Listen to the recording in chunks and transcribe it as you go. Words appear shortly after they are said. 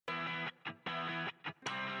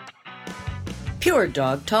Pure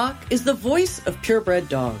Dog Talk is the voice of purebred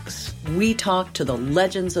dogs. We talk to the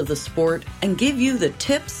legends of the sport and give you the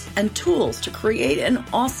tips and tools to create an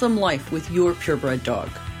awesome life with your purebred dog.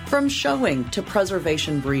 From showing to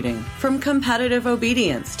preservation breeding, from competitive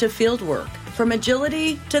obedience to field work, from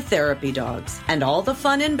agility to therapy dogs, and all the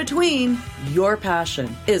fun in between, your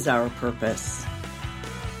passion is our purpose.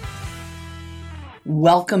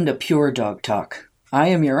 Welcome to Pure Dog Talk. I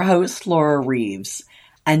am your host, Laura Reeves,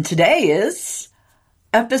 and today is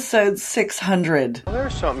episode 600. Well,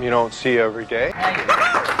 there's something you don't see every day. Yeah,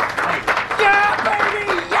 baby,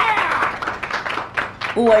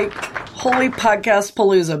 yeah! Like, holy podcast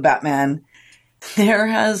palooza, Batman. There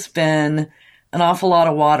has been an awful lot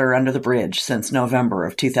of water under the bridge since November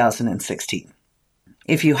of 2016.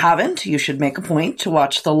 If you haven't, you should make a point to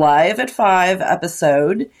watch the Live at 5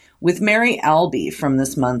 episode with Mary Albee from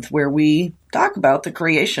this month, where we talk about the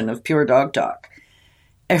creation of Pure Dog Talk.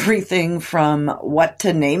 Everything from what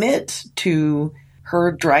to name it to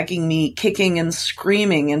her dragging me kicking and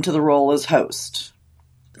screaming into the role as host.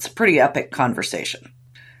 It's a pretty epic conversation.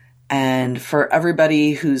 And for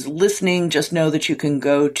everybody who's listening, just know that you can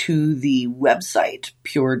go to the website,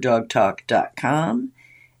 puredogtalk.com,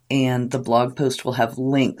 and the blog post will have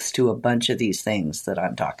links to a bunch of these things that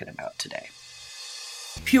I'm talking about today.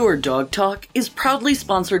 Pure Dog Talk is proudly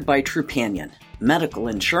sponsored by Trupanion, medical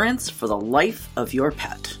insurance for the life of your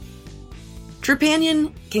pet.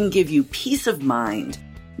 Trupanion can give you peace of mind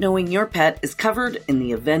knowing your pet is covered in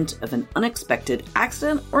the event of an unexpected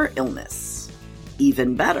accident or illness.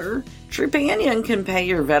 Even better, Trupanion can pay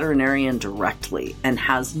your veterinarian directly and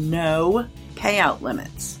has no payout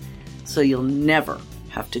limits, so you'll never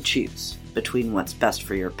have to choose between what's best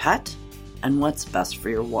for your pet and what's best for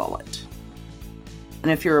your wallet. And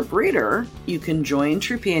if you're a breeder, you can join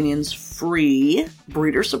Trupanion's free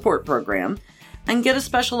breeder support program and get a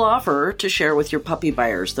special offer to share with your puppy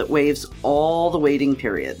buyers that waives all the waiting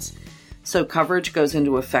periods. So coverage goes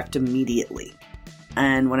into effect immediately.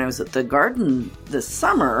 And when I was at the garden this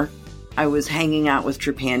summer, I was hanging out with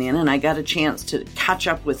Trupanion and I got a chance to catch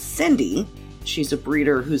up with Cindy. She's a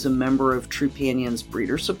breeder who's a member of Trupanion's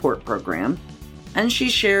breeder support program. And she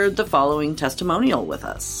shared the following testimonial with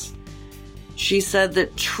us. She said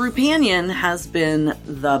that Trupanion has been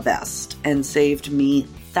the best and saved me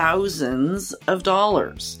thousands of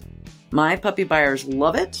dollars. My puppy buyers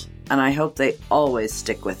love it, and I hope they always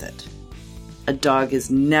stick with it. A dog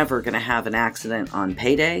is never going to have an accident on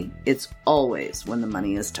payday. It's always when the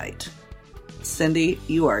money is tight. Cindy,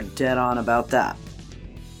 you are dead on about that.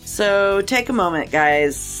 So take a moment,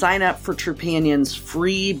 guys. Sign up for Trupanion's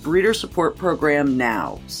free breeder support program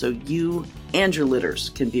now so you and your litters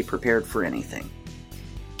can be prepared for anything.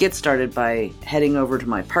 Get started by heading over to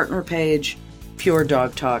my partner page,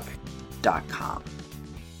 puredogtalk.com.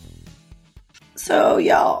 So,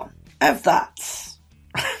 y'all, I have thoughts.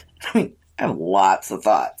 I have lots of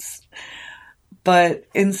thoughts. But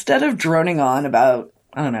instead of droning on about,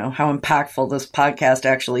 I don't know, how impactful this podcast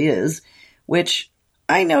actually is, which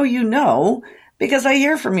I know you know because I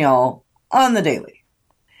hear from y'all on the daily.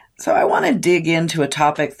 So I want to dig into a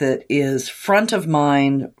topic that is front of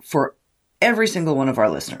mind for every single one of our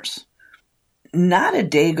listeners. Not a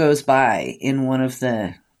day goes by in one of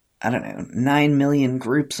the, 9 million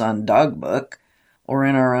groups on Dogbook or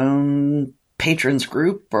in our own patrons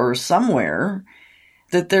group or somewhere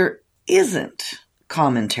that there isn't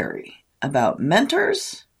commentary about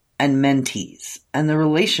mentors and mentees and the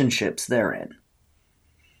relationships therein.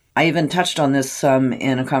 I even touched on this some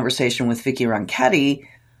in a conversation with Vicky Ronchetti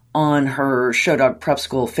on her Show Dog Prep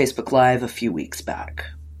School Facebook Live a few weeks back.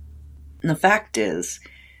 And the fact is,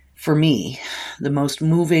 for me, the most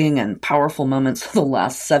moving and powerful moments of the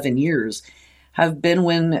last 7 years have been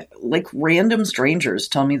when, random strangers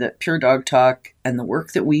tell me that Pure Dog Talk and the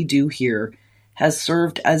work that we do here has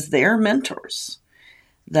served as their mentors.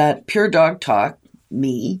 That Pure Dog Talk,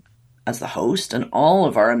 me, as the host, and all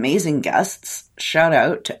of our amazing guests, shout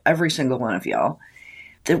out to every single one of y'all,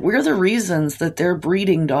 that we're the reasons that they're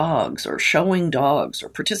breeding dogs or showing dogs or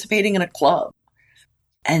participating in a club.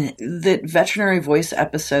 And that Veterinary Voice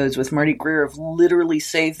episodes with Marty Greer have literally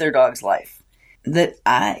saved their dog's life. That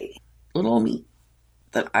I, little me,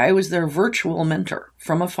 that I was their virtual mentor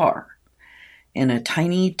from afar in a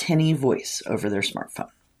tiny, tinny voice over their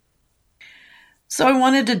smartphone. So I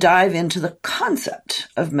wanted to dive into the concept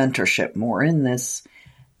of mentorship more in this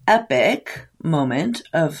epic moment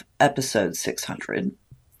of episode 600.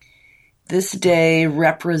 This day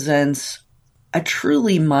represents a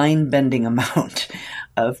truly mind-bending amount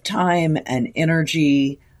of time and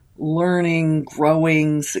energy, learning,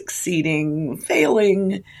 growing, succeeding,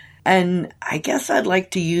 failing, And I guess I'd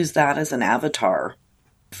like to use that as an avatar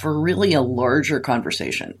for really a larger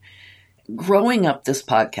conversation. Growing up this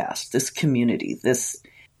podcast, this community, this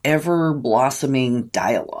ever-blossoming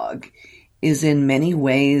dialogue is in many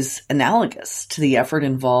ways analogous to the effort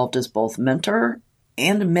involved as both mentor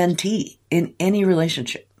and mentee in any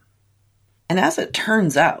relationship. And as it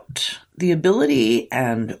turns out, the ability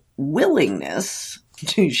and willingness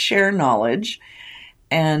to share knowledge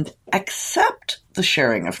and accept the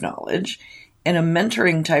sharing of knowledge in a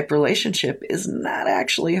mentoring type relationship is not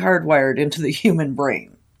actually hardwired into the human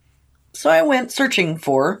brain. So I went searching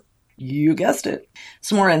for, you guessed it,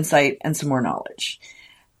 some more insight and some more knowledge.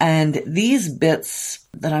 And these bits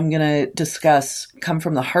that I'm going to discuss come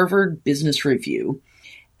from the Harvard Business Review,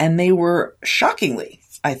 and they were shockingly,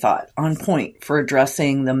 I thought, on point for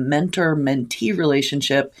addressing the mentor-mentee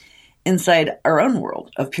relationship inside our own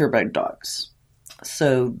world of purebred dogs.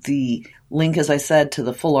 So the link, as I said, to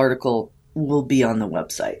the full article will be on the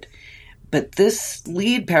website. But this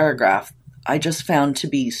lead paragraph I just found to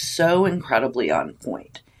be so incredibly on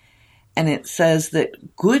point. And it says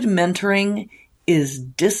that good mentoring is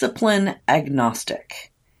discipline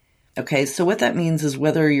agnostic. Okay, so what that means is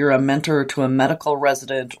whether you're a mentor to a medical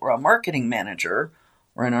resident or a marketing manager,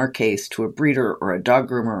 or in our case, to a breeder or a dog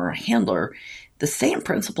groomer or a handler, the same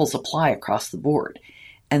principles apply across the board.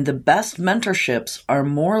 And the best mentorships are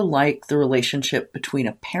more like the relationship between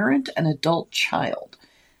a parent and adult child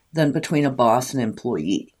than between a boss and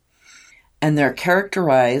employee. And they're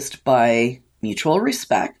characterized by mutual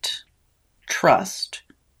respect, trust,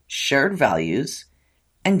 shared values,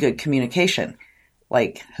 and good communication.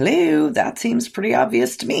 Like, hello, that seems pretty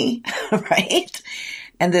obvious to me, right?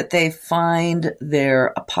 And that they find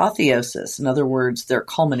their apotheosis, in other words, their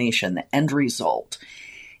culmination, the end result,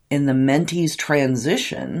 in the mentee's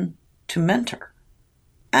transition to mentor.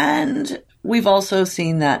 And we've also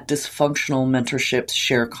seen that dysfunctional mentorships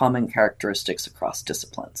share common characteristics across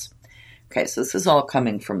disciplines. Okay, so this is all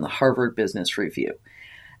coming from the Harvard Business Review.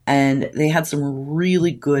 And they had some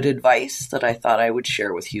really good advice that I thought I would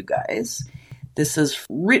share with you guys. This is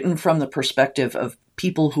written from the perspective of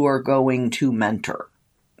people who are going to mentor.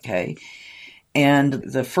 Okay, and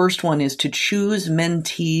the first one is to choose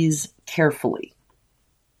mentees carefully.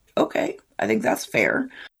 Okay, I think that's fair.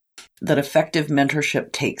 That effective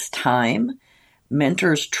mentorship takes time.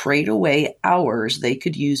 Mentors trade away hours they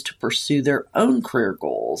could use to pursue their own career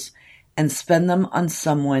goals and spend them on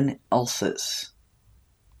someone else's.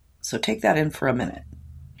 So take that in for a minute.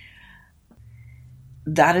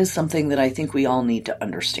 That is something that I think we all need to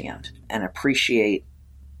understand and appreciate,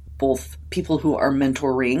 both people who are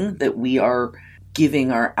mentoring, that we are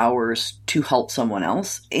giving our hours to help someone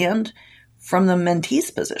else, and from the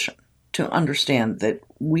mentee's position to understand that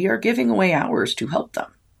we are giving away hours to help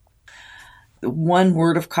them. One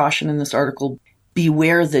word of caution in this article: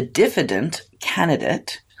 beware the diffident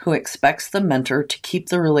candidate who expects the mentor to keep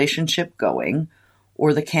the relationship going,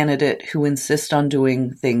 or the candidate who insists on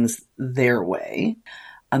doing things their way.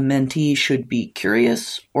 A mentee should be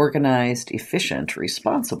curious, organized, efficient,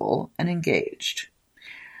 responsible, and engaged.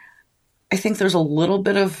 I think there's a little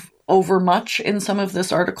bit of overmuch in some of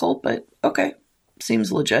this article, but okay,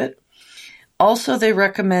 seems legit. Also, they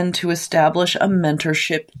recommend to establish a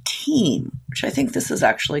mentorship team, which I think this is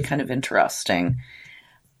actually kind of interesting,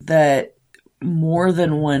 that more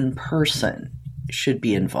than one person should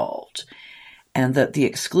be involved, and that the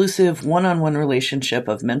exclusive one-on-one relationship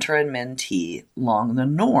of mentor and mentee, long the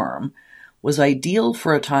norm, was ideal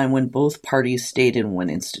for a time when both parties stayed in one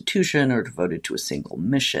institution or devoted to a single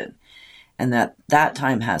mission, and that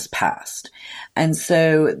time has passed. And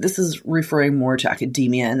so this is referring more to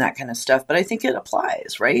academia and that kind of stuff, but I think it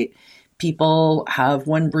applies, right? People have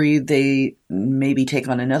one breed, they maybe take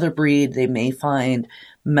on another breed, they may find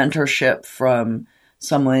mentorship from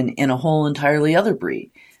someone in a whole entirely other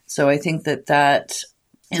breed. So I think that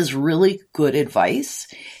is really good advice.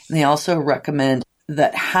 And they also recommend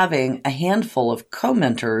that having a handful of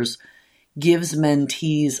co-mentors gives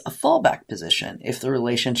mentees a fallback position if the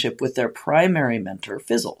relationship with their primary mentor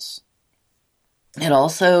fizzles. It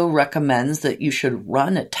also recommends that you should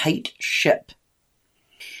run a tight ship.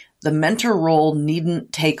 The mentor role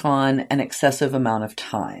needn't take on an excessive amount of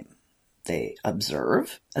time. They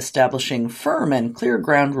observe, establishing firm and clear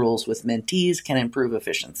ground rules with mentees can improve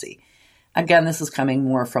efficiency. Again, this is coming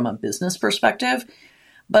more from a business perspective,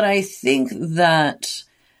 but I think that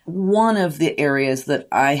one of the areas that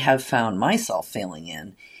I have found myself failing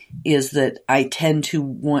in is that I tend to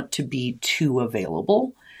want to be too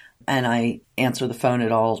available, and I answer the phone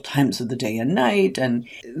at all times of the day and night, and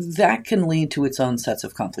that can lead to its own sets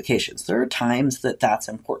of complications. There are times that that's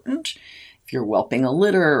important. If If you're whelping a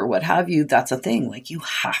litter or what have you, that's a thing. Like, you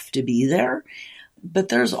have to be there. But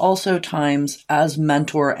there's also times as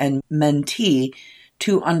mentor and mentee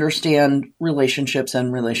to understand relationships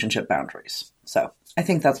and relationship boundaries. So I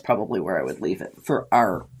think that's probably where I would leave it for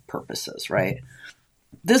our purposes, right?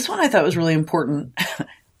 This one I thought was really important.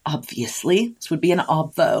 Obviously, this would be an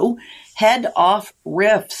obvo. Head off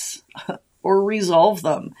riffs or resolve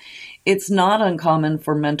them. It's not uncommon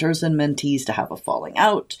for mentors and mentees to have a falling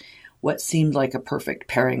out. What seemed like a perfect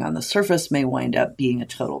pairing on the surface may wind up being a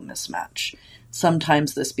total mismatch.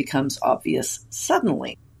 Sometimes this becomes obvious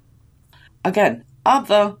suddenly. Again,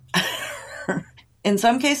 obvo. In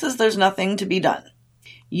some cases, there's nothing to be done.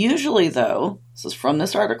 Usually, though, this is from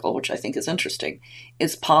this article, which I think is interesting,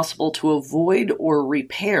 it's possible to avoid or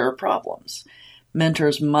repair problems.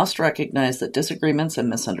 Mentors must recognize that disagreements and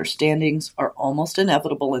misunderstandings are almost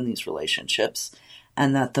inevitable in these relationships,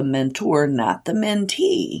 and that the mentor, not the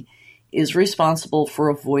mentee, is responsible for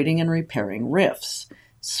avoiding and repairing rifts.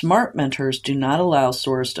 Smart mentors do not allow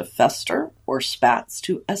sores to fester or spats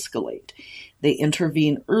to escalate. They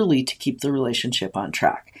intervene early to keep the relationship on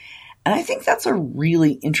track. And I think that's a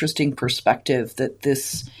really interesting perspective that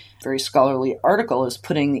this very scholarly article is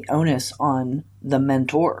putting the onus on the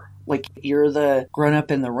mentor. Like, you're the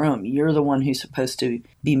grown-up in the room. You're the one who's supposed to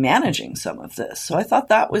be managing some of this. So I thought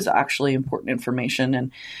that was actually important information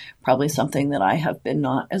and probably something that I have been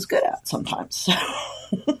not as good at sometimes.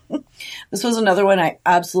 This was another one. I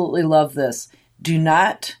absolutely love this. Do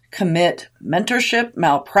not commit mentorship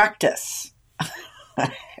malpractice.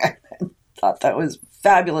 I thought that was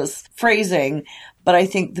fabulous phrasing, but I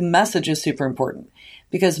think the message is super important.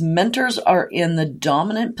 Because mentors are in the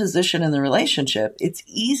dominant position in the relationship, it's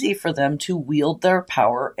easy for them to wield their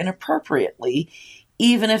power inappropriately,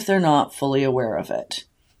 even if they're not fully aware of it.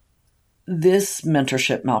 This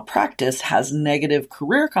mentorship malpractice has negative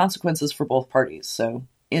career consequences for both parties. So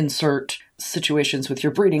insert situations with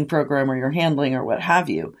your breeding program or your handling or what have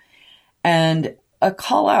you. And a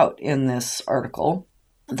call out in this article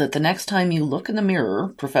that the next time you look in the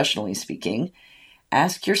mirror, professionally speaking,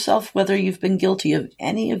 ask yourself whether you've been guilty of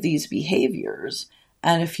any of these behaviors,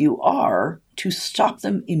 and if you are, to stop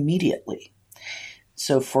them immediately.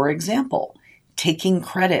 So, for example, taking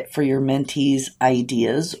credit for your mentee's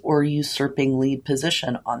ideas or usurping lead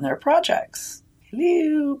position on their projects.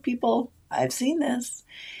 Hello, people. I've seen this.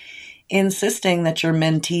 Insisting that your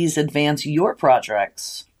mentees advance your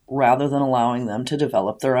projects rather than allowing them to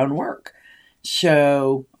develop their own work.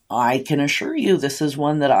 So, I can assure you this is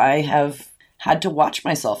one that I have had to watch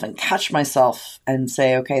myself and catch myself and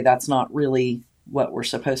say, okay, that's not really what we're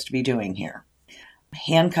supposed to be doing here.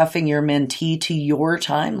 Handcuffing your mentee to your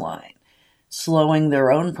timeline, slowing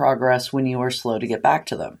their own progress when you are slow to get back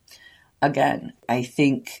to them. Again, I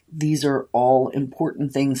think these are all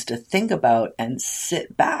important things to think about and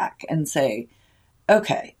sit back and say,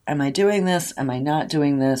 okay, am I doing this? Am I not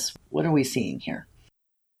doing this? What are we seeing here?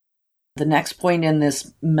 The next point in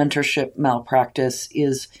this mentorship malpractice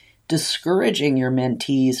is discouraging your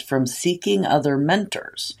mentees from seeking other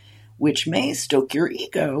mentors, which may stoke your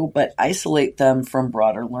ego, but isolate them from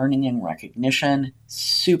broader learning and recognition.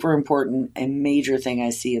 Super important, a major thing I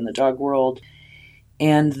see in the dog world.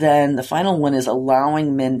 And then the final one is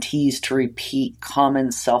allowing mentees to repeat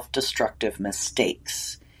common self-destructive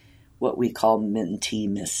mistakes, what we call mentee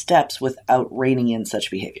missteps, without reining in such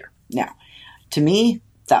behavior. Now, to me,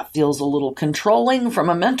 that feels a little controlling from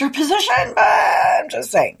a mentor position, but I'm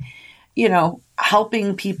just saying.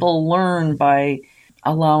 Helping people learn by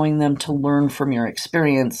allowing them to learn from your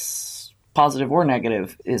experience, positive or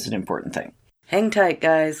negative, is an important thing. Hang tight,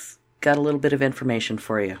 guys. Got a little bit of information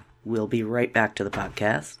for you. We'll be right back to the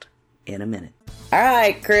podcast in a minute. All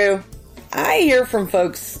right, crew. I hear from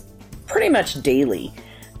folks pretty much daily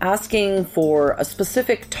asking for a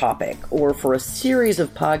specific topic or for a series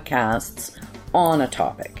of podcasts on a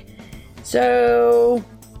topic. So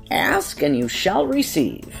ask and you shall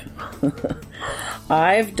receive.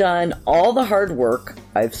 I've done all the hard work.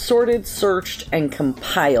 I've sorted, searched, and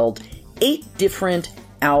compiled 8 different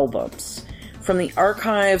albums from the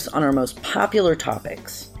archives on our most popular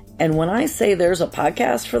topics. And when I say there's a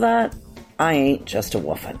podcast for that, I ain't just a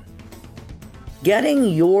woofin'. Getting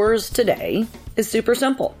yours today is super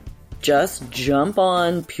simple. Just jump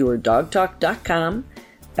on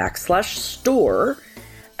puredogtalk.com/store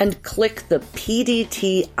and click the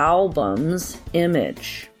PDT albums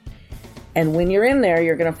image. And when you're in there,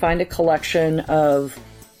 you're going to find a collection of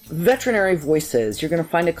veterinary voices. You're going to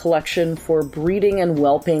find a collection for breeding and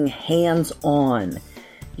whelping hands-on.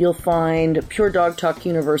 You'll find Pure Dog Talk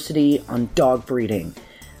University on dog breeding.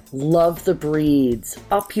 Love the breeds.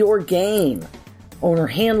 Up your game. owner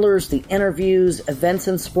handlers, the interviews, events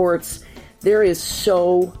and sports. There is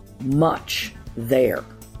so much there.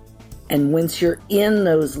 And once you're in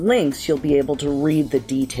those links, you'll be able to read the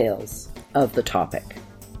details of the topic.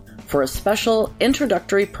 For a special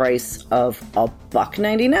introductory price of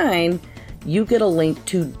 $1.99, you get a link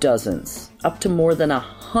to dozens, up to more than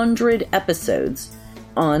 100 episodes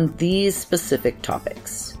on these specific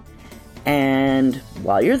topics. And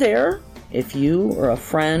while you're there, if you or a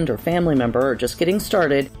friend or family member are just getting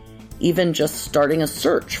started, even just starting a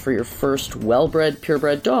search for your first well-bred,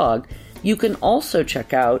 purebred dog, you can also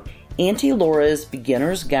check out Auntie Laura's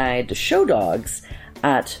Beginner's Guide to Show Dogs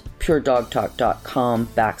at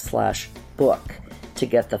puredogtalk.com/book to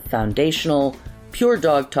get the foundational Pure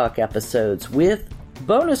Dog Talk episodes with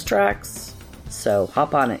bonus tracks. So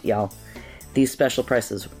hop on it, y'all. These special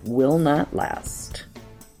prices will not last.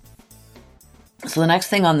 So the next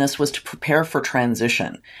thing on this was to prepare for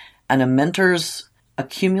transition, and a mentor's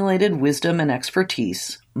accumulated wisdom and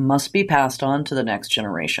expertise must be passed on to the next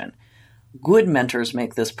generation. Good mentors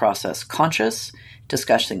make this process conscious,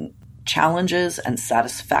 discussing challenges and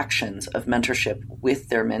satisfactions of mentorship with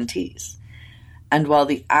their mentees. And while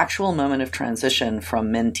the actual moment of transition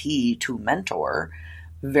from mentee to mentor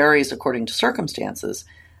varies according to circumstances,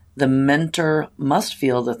 the mentor must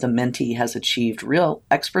feel that the mentee has achieved real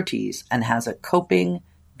expertise and has a coping,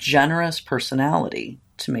 generous personality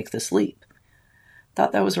to make this leap.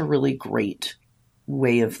 Thought that was a really great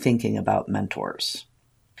way of thinking about mentors.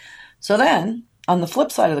 So then, on the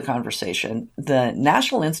flip side of the conversation, the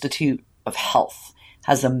National Institute of Health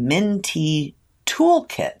has a mentee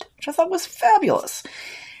toolkit, which I thought was fabulous.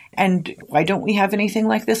 And why don't we have anything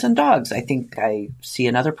like this in dogs? I think I see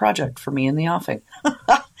another project for me in the offing.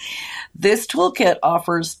 This toolkit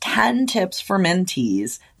offers 10 tips for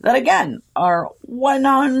mentees that, again, are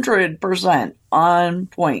 100% on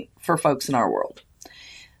point for folks in our world.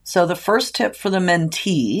 So the first tip for the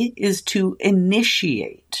mentee is to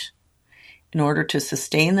initiate. In order to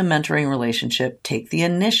sustain the mentoring relationship, take the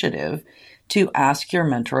initiative to ask your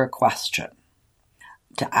mentor a question,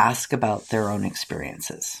 to ask about their own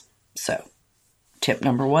experiences. So, tip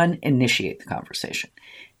number 1, initiate the conversation.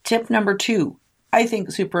 Tip number 2, I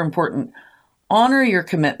think super important, honor your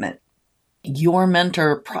commitment. Your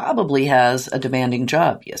mentor probably has a demanding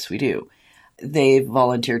job. Yes, we do. They've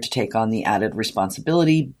volunteered to take on the added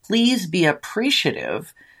responsibility. Please be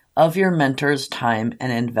appreciative of your mentor's time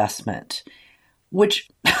and investment, which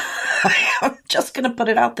I'm just going to put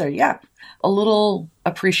it out there. Yeah, a little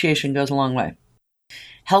appreciation goes a long way.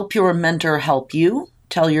 Help your mentor help you.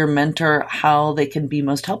 Tell your mentor how they can be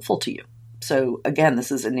most helpful to you. So again,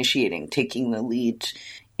 this is initiating, taking the lead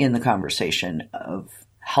in the conversation of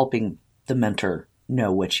helping the mentor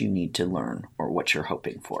know what you need to learn or what you're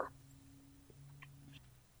hoping for.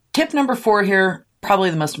 Tip number 4 here, probably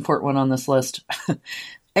the most important one on this list.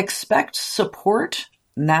 Expect support,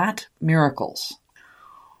 not miracles.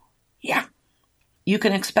 Yeah, you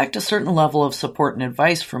can expect a certain level of support and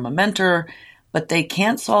advice from a mentor, but they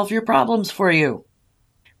can't solve your problems for you.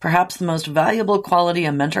 Perhaps the most valuable quality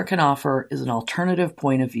a mentor can offer is an alternative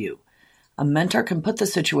point of view. A mentor can put the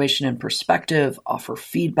situation in perspective, offer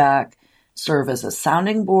feedback, serve as a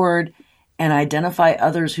sounding board, and identify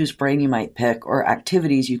others whose brain you might pick or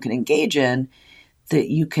activities you can engage in that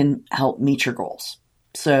you can help meet your goals.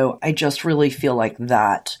 So I just really feel like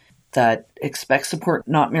that expect support,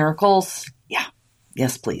 not miracles. Yeah.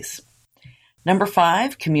 Yes, please. Number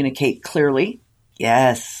 5, communicate clearly.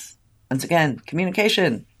 Yes. Once again,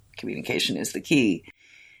 communication. Communication is the key.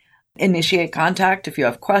 Initiate contact if you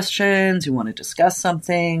have questions, you want to discuss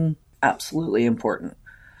something. Absolutely important.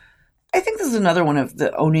 I think this is another one of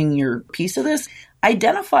the owning your piece of this.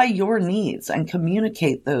 Identify your needs and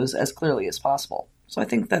communicate those as clearly as possible. So I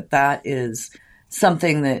think that is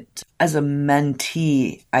something that as a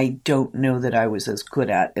mentee, I don't know that I was as good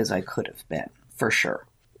at as I could have been, for sure.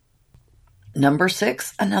 Number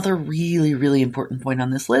 6, another really, really important point on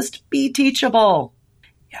this list, be teachable.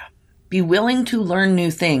 Yeah. Be willing to learn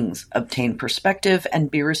new things, obtain perspective,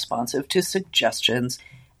 and be responsive to suggestions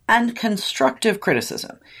and constructive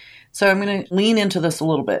criticism. So I'm going to lean into this a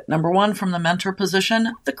little bit. Number 1, from the mentor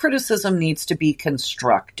position, the criticism needs to be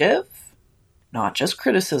constructive, not just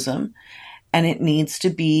criticism, and it needs to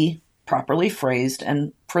be properly phrased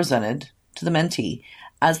and presented to the mentee.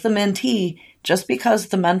 As the mentee, just because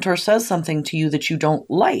the mentor says something to you that you don't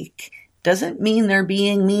like doesn't mean they're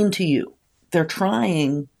being mean to you. They're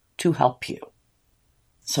trying to help you.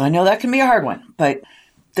 So I know that can be a hard one, but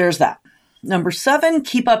there's that. Number 7,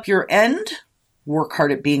 keep up your end. Work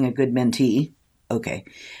hard at being a good mentee. Okay.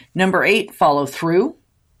 Number 8, follow through.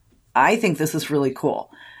 I think this is really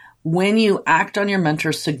cool. When you act on your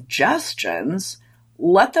mentor's suggestions,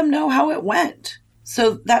 let them know how it went.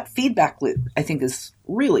 So that feedback loop, I think, is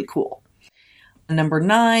really cool. Number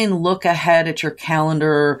 9, look ahead at your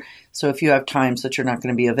calendar. So if you have times that you're not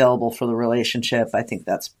going to be available for the relationship, I think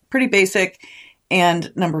that's pretty basic.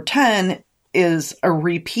 And number 10 is a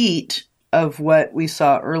repeat of what we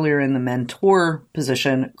saw earlier in the mentor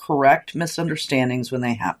position: correct misunderstandings when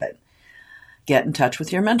they happen. Get in touch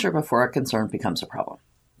with your mentor before a concern becomes a problem.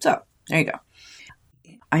 So there you go.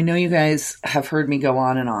 I know you guys have heard me go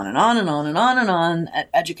on and on and on and on and on and on.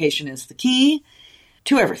 Education is the key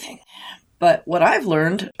to everything. But what I've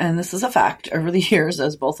learned, and this is a fact over the years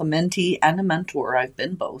as both a mentee and a mentor, I've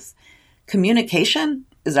been both, communication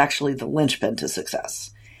is actually the linchpin to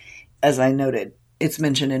success. As I noted, it's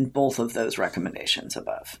mentioned in both of those recommendations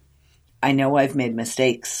above. I know I've made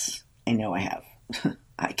mistakes. I know I have.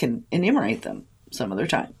 I can enumerate them some other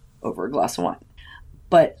time over a glass of wine.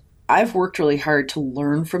 But I've worked really hard to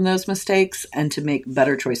learn from those mistakes and to make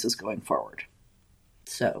better choices going forward.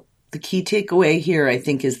 So the key takeaway here, I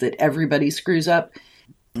think, is that everybody screws up.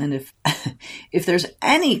 And if there's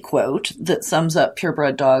any quote that sums up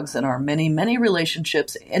purebred dogs and our many, many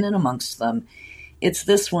relationships in and amongst them, it's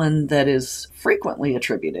this one that is frequently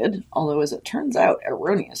attributed, although as it turns out,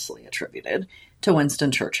 erroneously attributed, to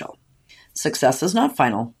Winston Churchill. Success is not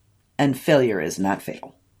final, and failure is not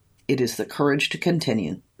fatal. It is the courage to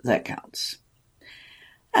continue that counts.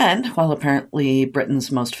 And while apparently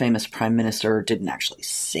Britain's most famous prime minister didn't actually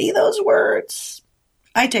say those words,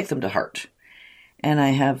 I take them to heart. And I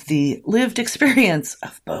have the lived experience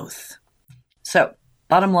of both. So,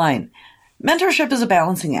 bottom line, mentorship is a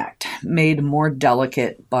balancing act made more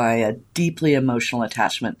delicate by a deeply emotional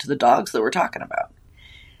attachment to the dogs that we're talking about.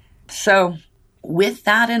 So, with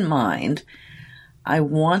that in mind, I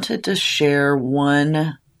wanted to share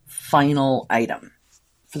one final item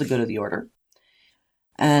for the good of the order.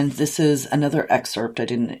 And this is another excerpt. I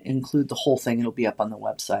didn't include the whole thing. It'll be up on the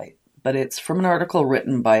website. But it's from an article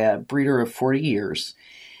written by a breeder of 40 years.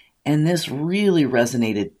 And this really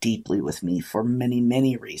resonated deeply with me for many,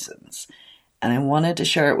 many reasons. And I wanted to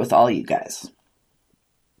share it with all you guys.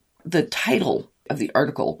 The title of the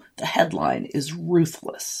article, the headline, is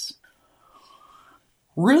Ruthless.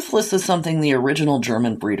 Ruthless is something the original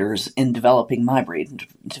German breeders in developing my breed,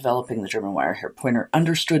 developing the German Wirehair Pointer,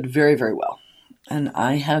 understood very, very well. And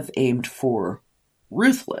I have aimed for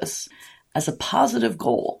ruthless as a positive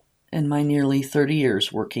goal in my nearly 30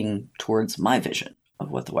 years working towards my vision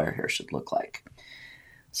of what the Wirehair should look like.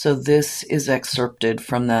 So this is excerpted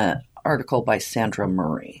from the article by Sandra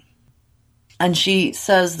Murray. And she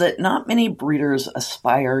says that not many breeders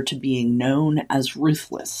aspire to being known as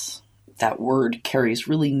ruthless. That word carries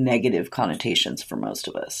really negative connotations for most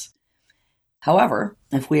of us. However,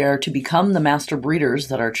 if we are to become the master breeders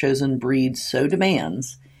that our chosen breed so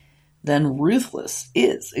demands, then ruthless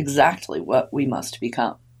is exactly what we must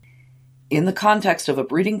become. In the context of a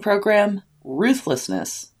breeding program,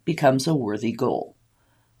 ruthlessness becomes a worthy goal,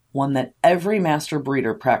 one that every master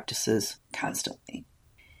breeder practices constantly.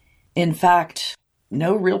 In fact,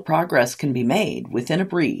 no real progress can be made within a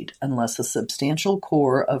breed unless a substantial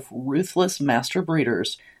core of ruthless master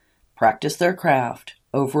breeders practice their craft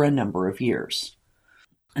over a number of years.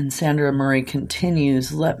 And Sandra Murray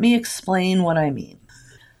continues, let me explain what I mean.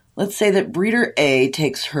 Let's say that breeder A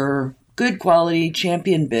takes her good quality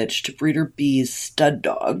champion bitch to breeder B's stud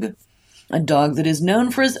dog, a dog that is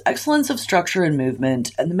known for his excellence of structure and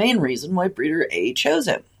movement, and the main reason why breeder A chose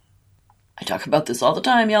him. I talk about this all the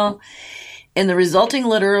time, y'all. In the resulting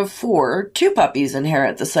litter of 4, 2 puppies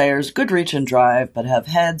inherit the sire's good reach and drive, but have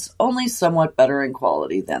heads only somewhat better in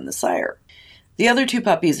quality than the sire. The other 2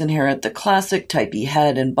 puppies inherit the classic typey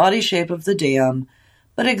head and body shape of the dam,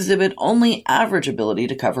 but exhibit only average ability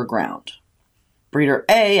to cover ground. Breeder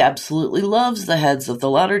A absolutely loves the heads of the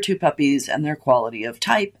latter 2 puppies and their quality of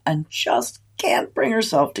type, and just can't bring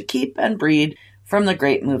herself to keep and breed from the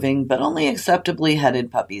great moving but only acceptably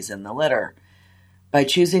headed puppies in the litter. By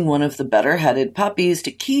choosing one of the better-headed puppies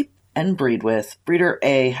to keep and breed with, breeder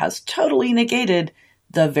A has totally negated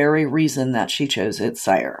the very reason that she chose its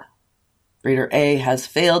sire. Breeder A has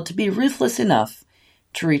failed to be ruthless enough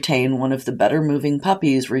to retain one of the better-moving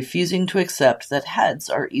puppies, refusing to accept that heads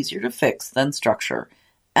are easier to fix than structure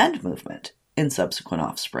and movement in subsequent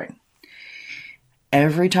offspring.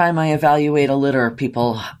 Every time I evaluate a litter,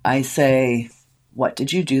 people, I say, what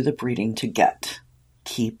did you do the breeding to get?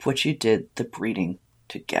 Keep what you did the breeding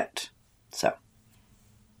to get. So,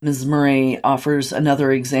 Ms. Murray offers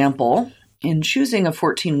another example. In choosing a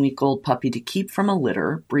 14-week-old puppy to keep from a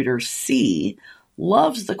litter, breeder C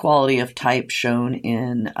loves the quality of type shown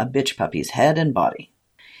in a bitch puppy's head and body.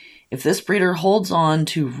 If this breeder holds on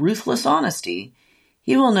to ruthless honesty,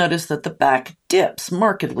 he will notice that the back dips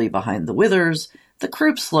markedly behind the withers, the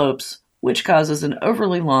croup slopes, which causes an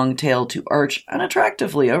overly long tail to arch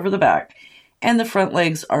unattractively over the back, and the front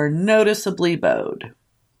legs are noticeably bowed.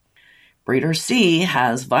 Breeder C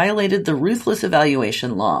has violated the ruthless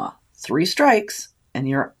evaluation law. 3 strikes, and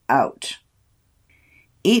you're out.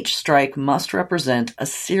 Each strike must represent a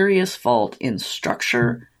serious fault in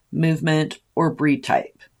structure, movement, or breed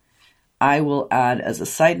type. I will add as a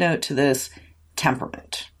side note to this,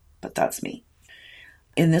 temperament, but that's me.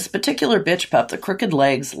 In this particular bitch pup, the crooked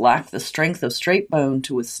legs lack the strength of straight bone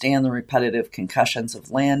to withstand the repetitive concussions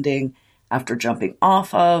of landing after jumping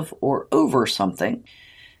off of or over something.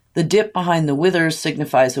 The dip behind the withers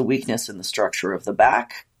signifies a weakness in the structure of the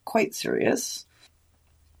back, quite serious.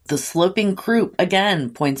 The sloping croup, again,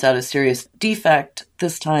 points out a serious defect,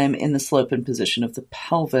 this time in the slope and position of the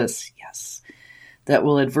pelvis, yes, that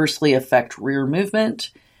will adversely affect rear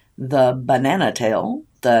movement. The banana tail,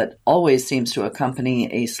 that always seems to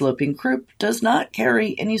accompany a sloping croup, does not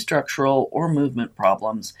carry any structural or movement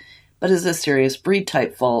problems, but is a serious breed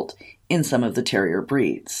type fault in some of the terrier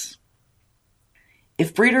breeds.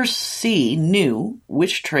 If breeder C knew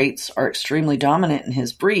which traits are extremely dominant in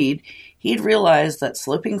his breed, he'd realize that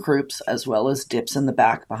sloping croups as well as dips in the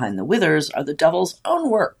back behind the withers are the devil's own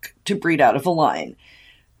work to breed out of a line.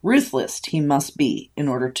 Ruthless he must be in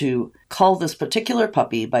order to cull this particular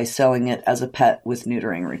puppy by selling it as a pet with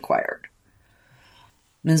neutering required.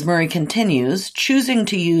 Ms. Murray continues, choosing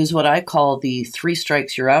to use what I call the 3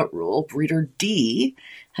 strikes you're out rule. Breeder D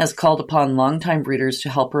has called upon longtime breeders to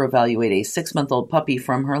help her evaluate a 6-month-old puppy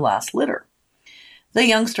from her last litter. The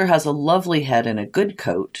youngster has a lovely head and a good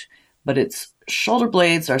coat, but its shoulder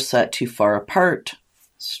blades are set too far apart,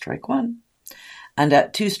 strike 1, and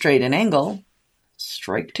at too straight an angle,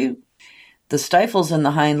 strike 2. The stifles in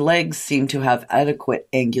the hind legs seem to have adequate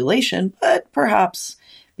angulation, but perhaps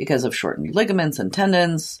because of shortened ligaments and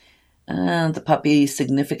tendons, the puppy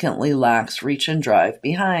significantly lacks reach and drive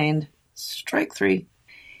behind, strike 3.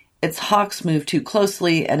 Its hocks move too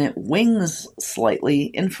closely and it wings slightly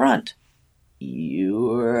in front.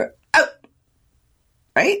 You're out,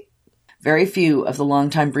 right? Very few of the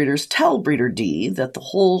longtime breeders tell Breeder D that the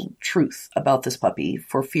whole truth about this puppy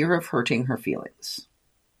for fear of hurting her feelings.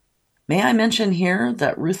 May I mention here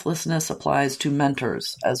that ruthlessness applies to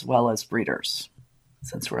mentors as well as breeders.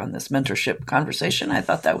 Since we're on this mentorship conversation, I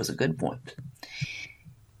thought that was a good point.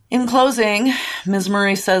 In closing, Ms.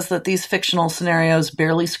 Murray says that these fictional scenarios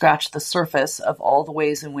barely scratch the surface of all the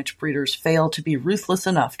ways in which breeders fail to be ruthless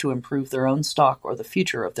enough to improve their own stock or the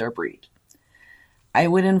future of their breed. I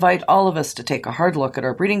would invite all of us to take a hard look at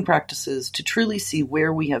our breeding practices to truly see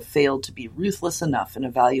where we have failed to be ruthless enough in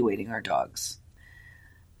evaluating our dogs.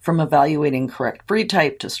 From evaluating correct breed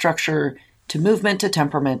type to structure, to movement to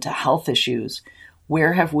temperament to health issues,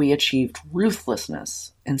 where have we achieved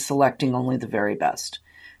ruthlessness in selecting only the very best,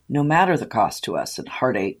 no matter the cost to us in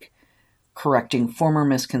heartache, correcting former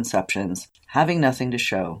misconceptions, having nothing to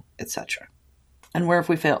show, etc. And where have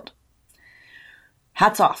we failed?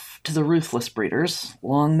 Hats off to the ruthless breeders.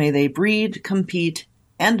 Long may they breed, compete,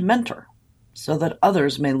 and mentor, so that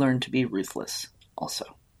others may learn to be ruthless also.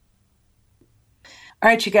 All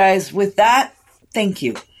right, you guys, with that, thank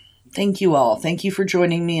you. Thank you all. Thank you for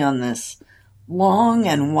joining me on this long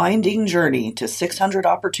and winding journey to 600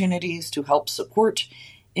 opportunities to help support,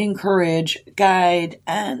 encourage, guide,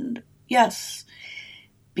 and, yes,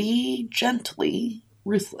 be gently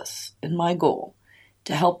ruthless in my goal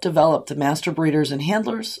to help develop the master breeders and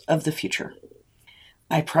handlers of the future.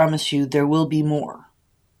 I promise you there will be more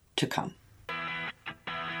to come.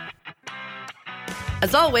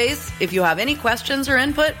 As always, if you have any questions or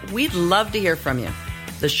input, we'd love to hear from you.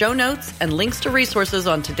 The show notes and links to resources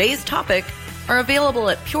on today's topic are available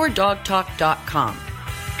at puredogtalk.com.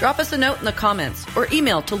 Drop us a note in the comments or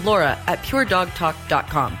email to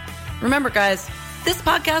laura@puredogtalk.com. Remember, guys, this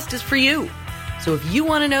podcast is for you. So if you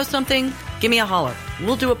want to know something, give me a holler.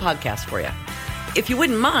 We'll do a podcast for you. If you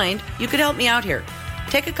wouldn't mind, you could help me out here.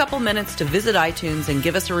 Take a couple minutes to visit iTunes and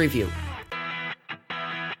give us a review.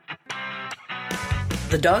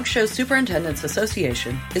 The Dog Show Superintendents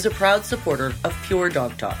Association is a proud supporter of Pure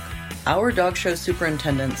Dog Talk. Our dog show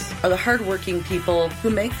superintendents are the hardworking people who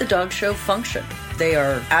make the dog show function. They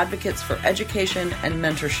are advocates for education and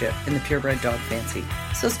mentorship in the purebred dog fancy.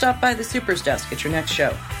 So stop by the Super's desk at your next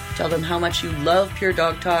show. Tell them how much you love Pure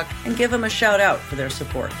Dog Talk and give them a shout out for their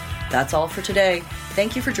support. That's all for today.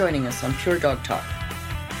 Thank you for joining us on Pure Dog Talk.